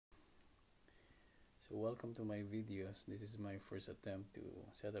So welcome to my videos. This is my first attempt to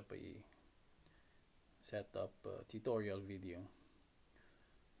set up a tutorial video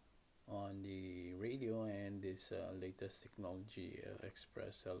on the radio and this latest technology,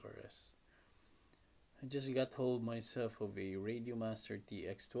 ExpressLRS. I just got hold myself of a Radiomaster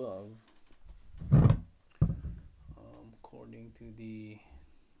TX12. According to the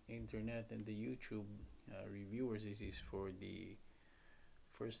internet and the YouTube reviewers, this is for the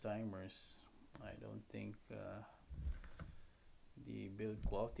first timers. I don't think the build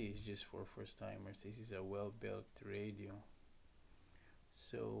quality is just for first timers. This is a well built radio.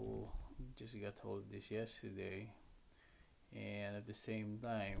 So just got hold of this yesterday, and at the same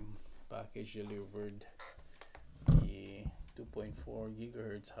time package delivered the 2.4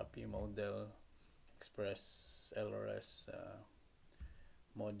 GHz HappyModel ExpressLRS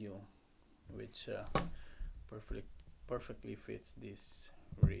module, which perfectly fits this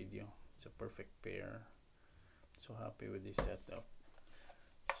radio. It's a perfect pair. So happy with this setup.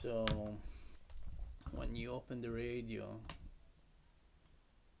 So when you open the radio,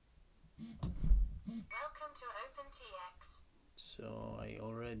 welcome to OpenTX. So I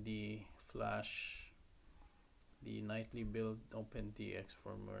already flash the nightly build OpenTX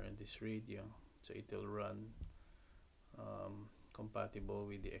firmware in this radio, so it will run compatible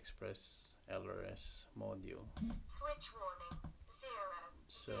with the ExpressLRS module. Switch warning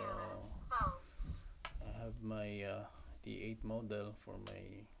 0 volts. I have my D8 model for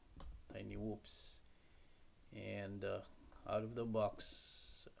my tiny whoops, and out of the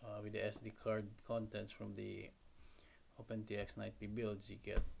box with the SD card contents from the OpenTX nightly builds, you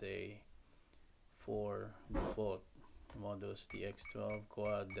get the 4 default models: TX12,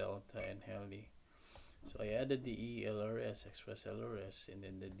 Quad, Delta, and Heli. So I added the ELRS, ExpressLRS, and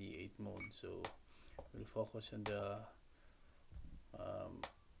then the D8 mode. So we'll focus on the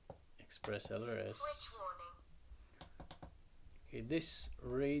ExpressLRS. Switch warning. Okay, this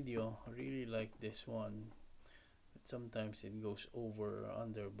radio, I really like this one, but sometimes it goes over or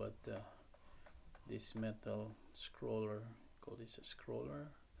under. But this metal scroller, call this a scroller,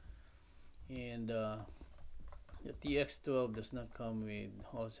 and the TX12 does not come with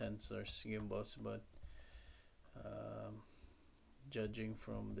Hall sensors, gimbals, but judging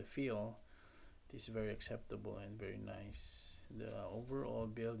from the feel, it is very acceptable and very nice. The overall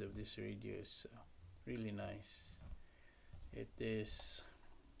build of this radio is really nice. It is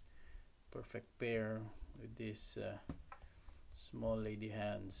perfect pair with these small lady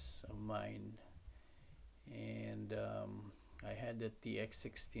hands of mine, and I had the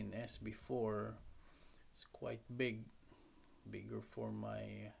TX16S before. It's quite bigger for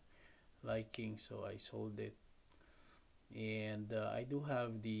my liking, so I sold it. And I do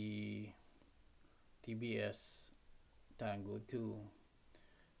have the TBS Tango 2,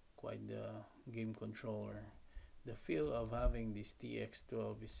 quite the game controller. The feel of having this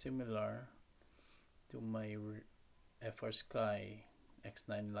TX12 is similar to my FR Sky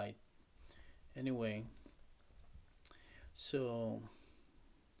X9 Lite. Anyway, so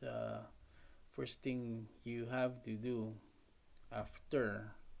the first thing you have to do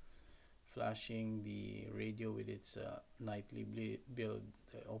after flashing the radio with its nightly build,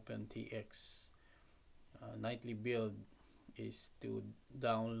 the OpenTX nightly build, is to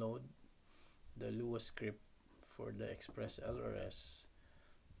download the Lua Script for the ExpressLRS.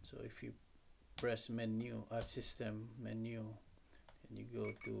 So if you press menu, system menu, and you go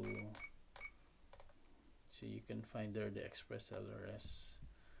to, so you can find there the ExpressLRS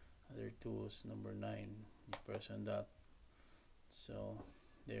other tools, number 9. You press on that. So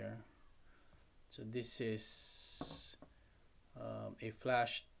there. So this is a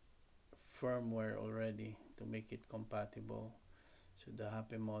flashed firmware already to make it compatible. So the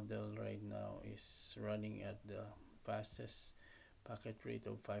HappyModel right now is running at the fastest packet rate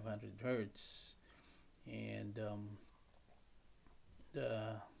of 500 Hz, and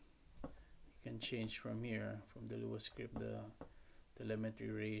you can change from here, from the Lua Script, the telemetry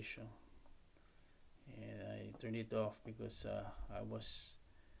ratio, and I turned it off because I was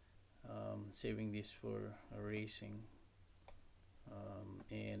saving this for racing.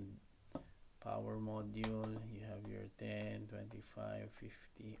 And power module, you have your 10, 25,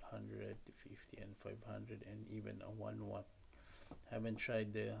 50, 100, 50, and 500, and even a 1 watt. Haven't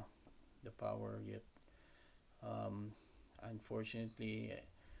tried the power yet. Unfortunately,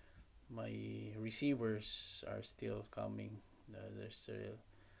 my receivers are still coming. They're still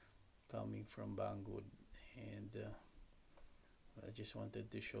coming from Banggood, and I just wanted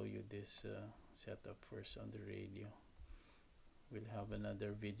to show you this setup first on the radio. We'll have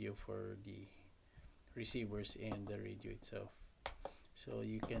another video for the receivers and the radio itself. So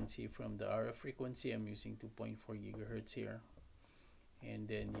you can see from the RF frequency, I'm using 2.4 gigahertz here, and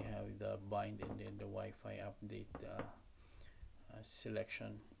then you have the bind and then the Wi-Fi update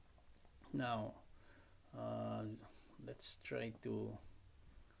selection. Now let's try to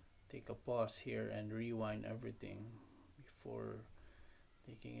take a pause here and rewind everything before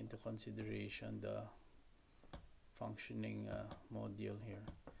taking into consideration the functioning module here.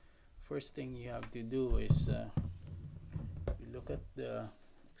 First thing you have to do is you look at the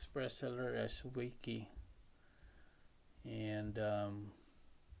ExpressLRS wiki, and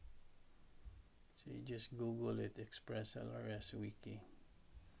so you just Google it, ExpressLRS wiki,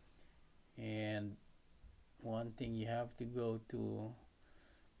 and one thing you have to go to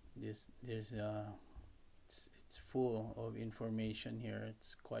this. It's full of information here.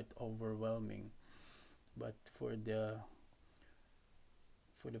 It's quite overwhelming, but for the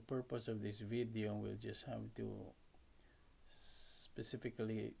purpose of this video, we'll just have to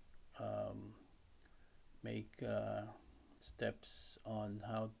specifically make steps on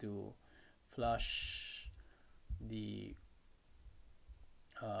how to flash the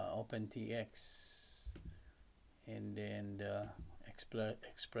OpenTX and then the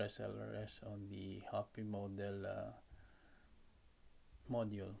ExpressLRS on the HappyModel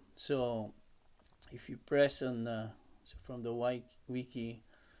module. So if you press on so from the wiki,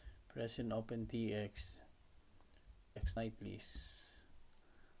 press in OpenTX X-Night please.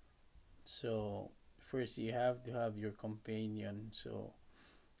 So first you have to have your companion. So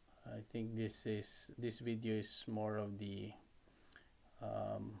I think this video is more of the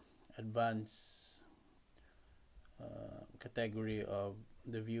advanced category of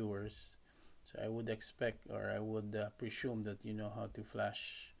the viewers. So I would expect, or I would presume that you know how to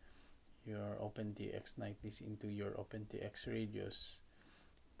flash your OpenTX nightlies into your OpenTX radios.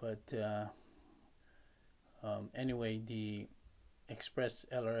 But anyway, the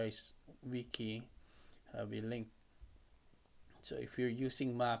ExpressLRS wiki have a link. So if you're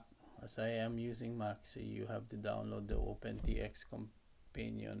using Mac, as I am using Mac, so you have to download the OpenTX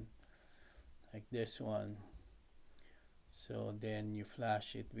companion like this one. So then you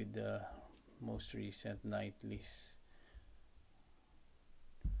flash it with the most recent nightlies.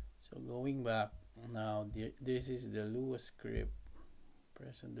 So going back now, this is the Lua Script.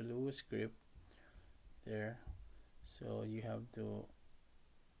 Press on the Lua Script there. So you have to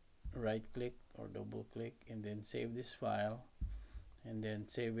right click or double click and then save this file, and then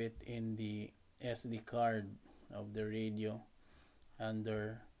save it in the SD card of the radio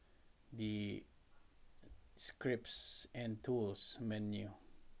under the scripts and tools menu.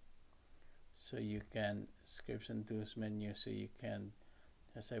 So you can scripts and tools menu, so you can,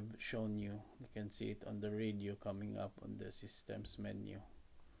 as I've shown you, you can see it on the radio coming up on the systems menu.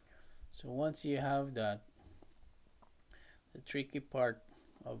 So once you have that, the tricky part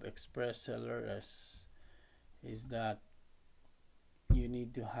of ExpressLRS is that you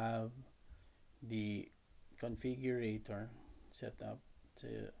need to have the configurator set up. So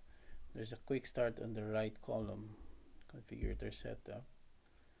there's a quick start on the right column, configurator setup.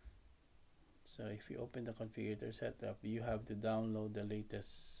 So if you open the configurator setup, you have to download the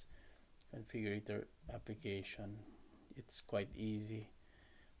latest configurator application. It's quite easy.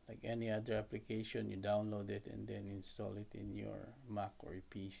 Like any other application, you download it and then install it in your Mac or your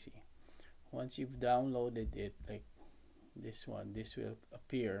PC. Once you've downloaded it, like this one, this will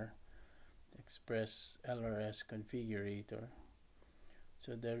appear, ExpressLRS configurator.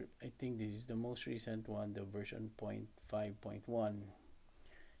 So there, I think this is the most recent one, the version 0.5.1,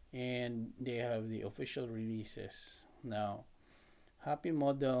 and they have the official releases. Now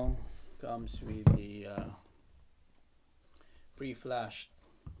HappyModel comes with the pre-flashed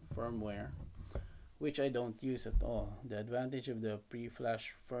firmware, which I don't use at all. The advantage of the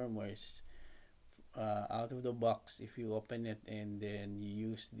pre-flash firmware is out of the box, if you open it and then you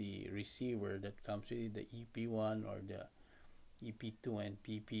use the receiver that comes with it, the EP1 or the EP2 and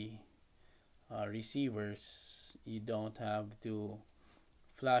PP receivers, you don't have to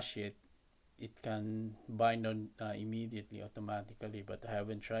flash it. It can bind on immediately, automatically, but I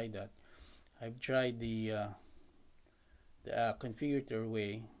haven't tried that. I've tried the configurator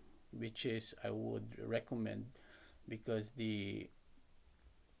way, which is I would recommend, because the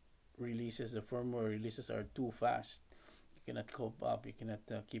releases, the firmware releases are too fast. You cannot cope up, you cannot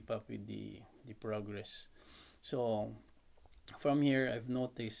keep up with the progress. So from here, I've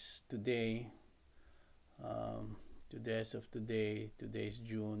noticed today, as of today is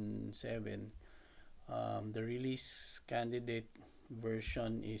June 7, the release candidate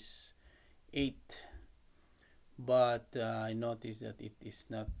version is 8, but I noticed that it is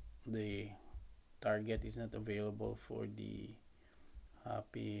not, the target is not available for the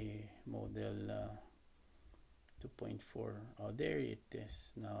HappyModel 2.4. Oh, there it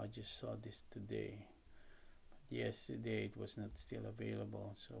is. Now I just saw this today. Yesterday it was not still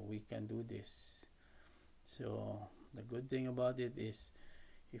available, so we can do this. So the good thing about it is,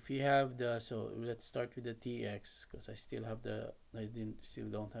 if you have the, so let's start with the TX, because I still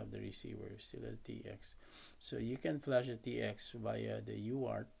don't have the receiver, still a TX. So you can flash a TX via the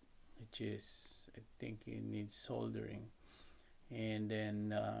Uart, which is, I think it needs soldering, and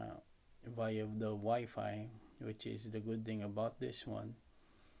then via the Wi-Fi, which is the good thing about this one.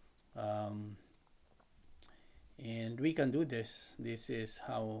 And we can do this. This is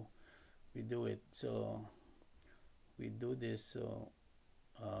how we do it. So we do this. So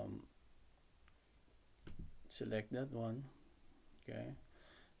select that one. Okay.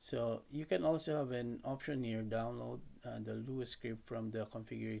 So you can also have an option here, download the Lua Script from the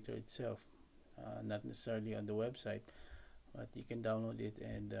configurator itself, not necessarily on the website, but you can download it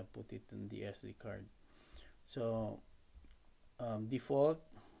and put it in the SD card. So default,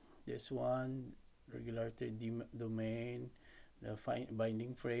 this one, regulatory domain, the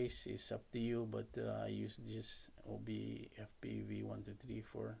binding phrase is up to you, but I use this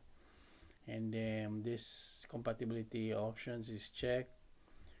OBFPV1234, and then this compatibility options is checked.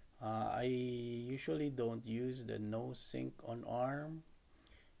 I usually don't use the no sync on ARM,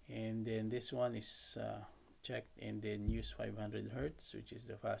 and then this one is checked, and then use 500 Hz, which is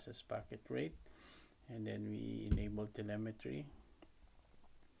the fastest packet rate, and then we enable telemetry.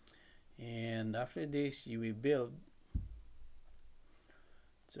 And after this, you will build.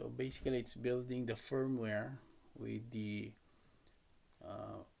 So basically it's building the firmware with the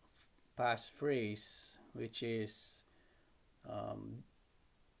passphrase, which is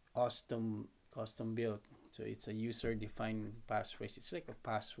custom built. So it's a user defined passphrase. It's like a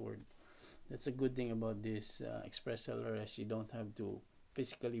password. That's a good thing about this ExpressLRS. You don't have to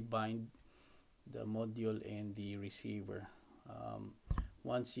physically bind the module and the receiver.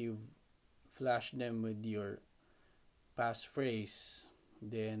 Once you flash them with your passphrase,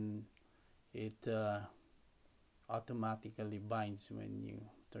 then it automatically binds when you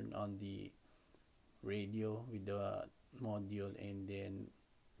turn on the radio with the module and then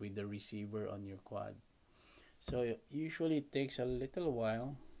with the receiver on your quad. So usually it takes a little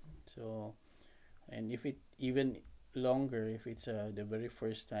while. So, and if it even longer if it's the very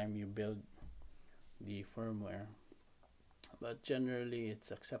first time you build the firmware, but generally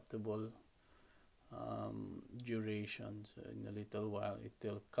it's acceptable duration. So in a little while it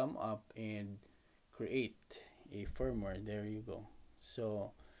will come up and create a firmware. There you go.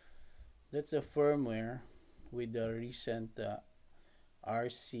 So that's a firmware with the recent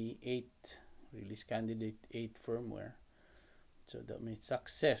RC8 release candidate 8 firmware. So that means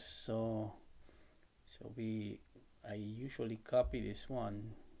success. So I usually copy this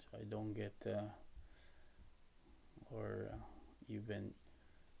one so I don't get or even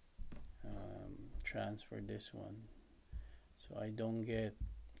transfer this one so I don't get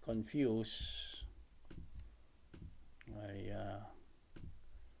confused. I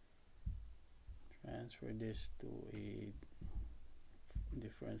transfer this to a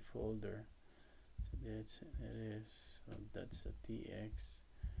different folder. So that's it is. So that's the TX,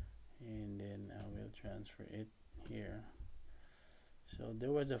 and then I will transfer it here. So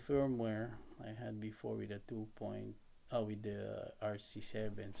there was a firmware I had before with a with the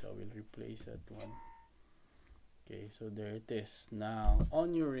RC7, so I will replace that one. Okay, so there it is. Now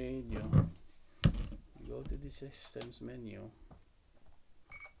on your radio, go to the systems menu,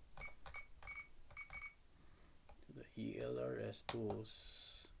 to the ELRS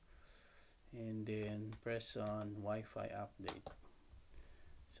tools, and then press on Wi-Fi update.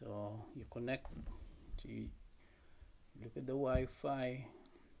 So you connect to, look at the Wi-Fi.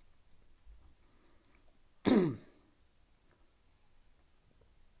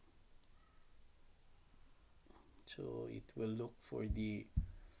 So it will look for the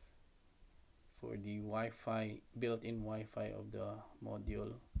Wi-Fi, built-in Wi-Fi of the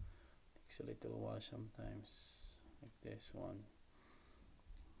module. Takes a little while sometimes, like this one.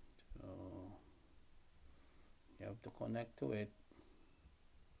 So you have to connect to it.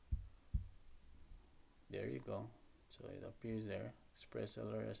 There you go. So it appears there,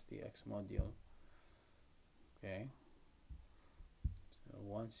 ExpressLRS Tx module. Okay. So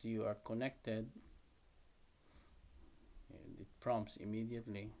once you are connected, and it prompts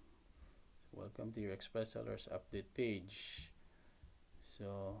immediately. So welcome to your ExpressLRS update page.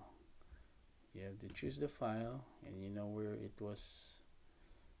 So you have to choose the file, and you know where it was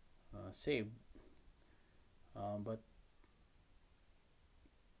saved. But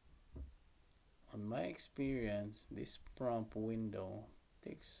on my experience, this prompt window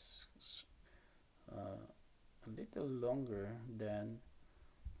takes a little longer than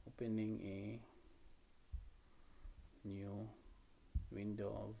opening a new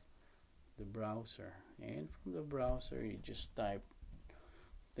window of the browser, and from the browser you just type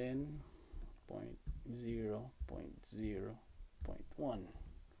 10.0.0.1,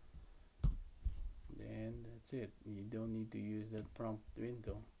 then that's it. You don't need to use that prompt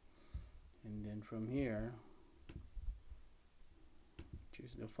window. And then from here,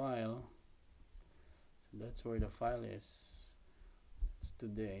 choose the file. So that's where the file is. It's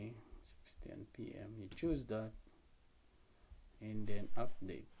today, 6:10 p.m. You choose that, and then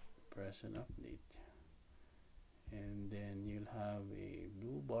update. Press an update, and then you'll have a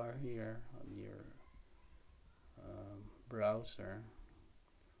blue bar here on your browser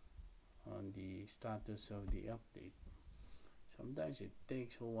on the status of the update. Sometimes it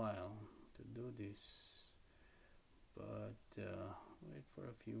takes a while to do this, but wait for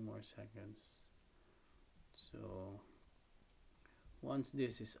a few more seconds. So once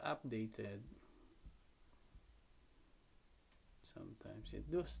this is updated, sometimes it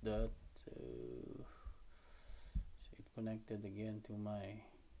does that. So it connected again to my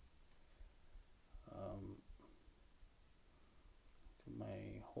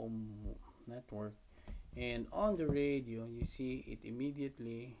home network, and on the radio you see it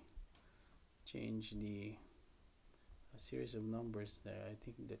immediately changed a series of numbers there. I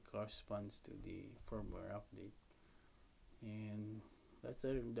think that corresponds to the firmware update, and that's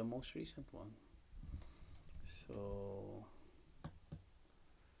the most recent one. So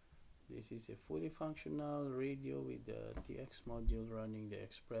this is a fully functional radio with the TX module running the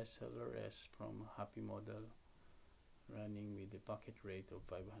ExpressLRS from HappyModel, running with the pocket rate of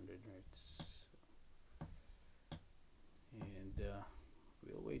 500 Hz. And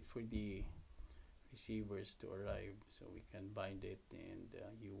we'll wait for the receivers to arrive so we can bind it, and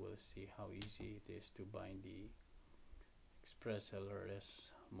you will see how easy it is to bind the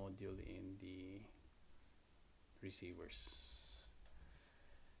ExpressLRS module in the receivers.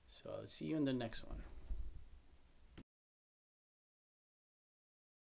 So I'll see you in the next one.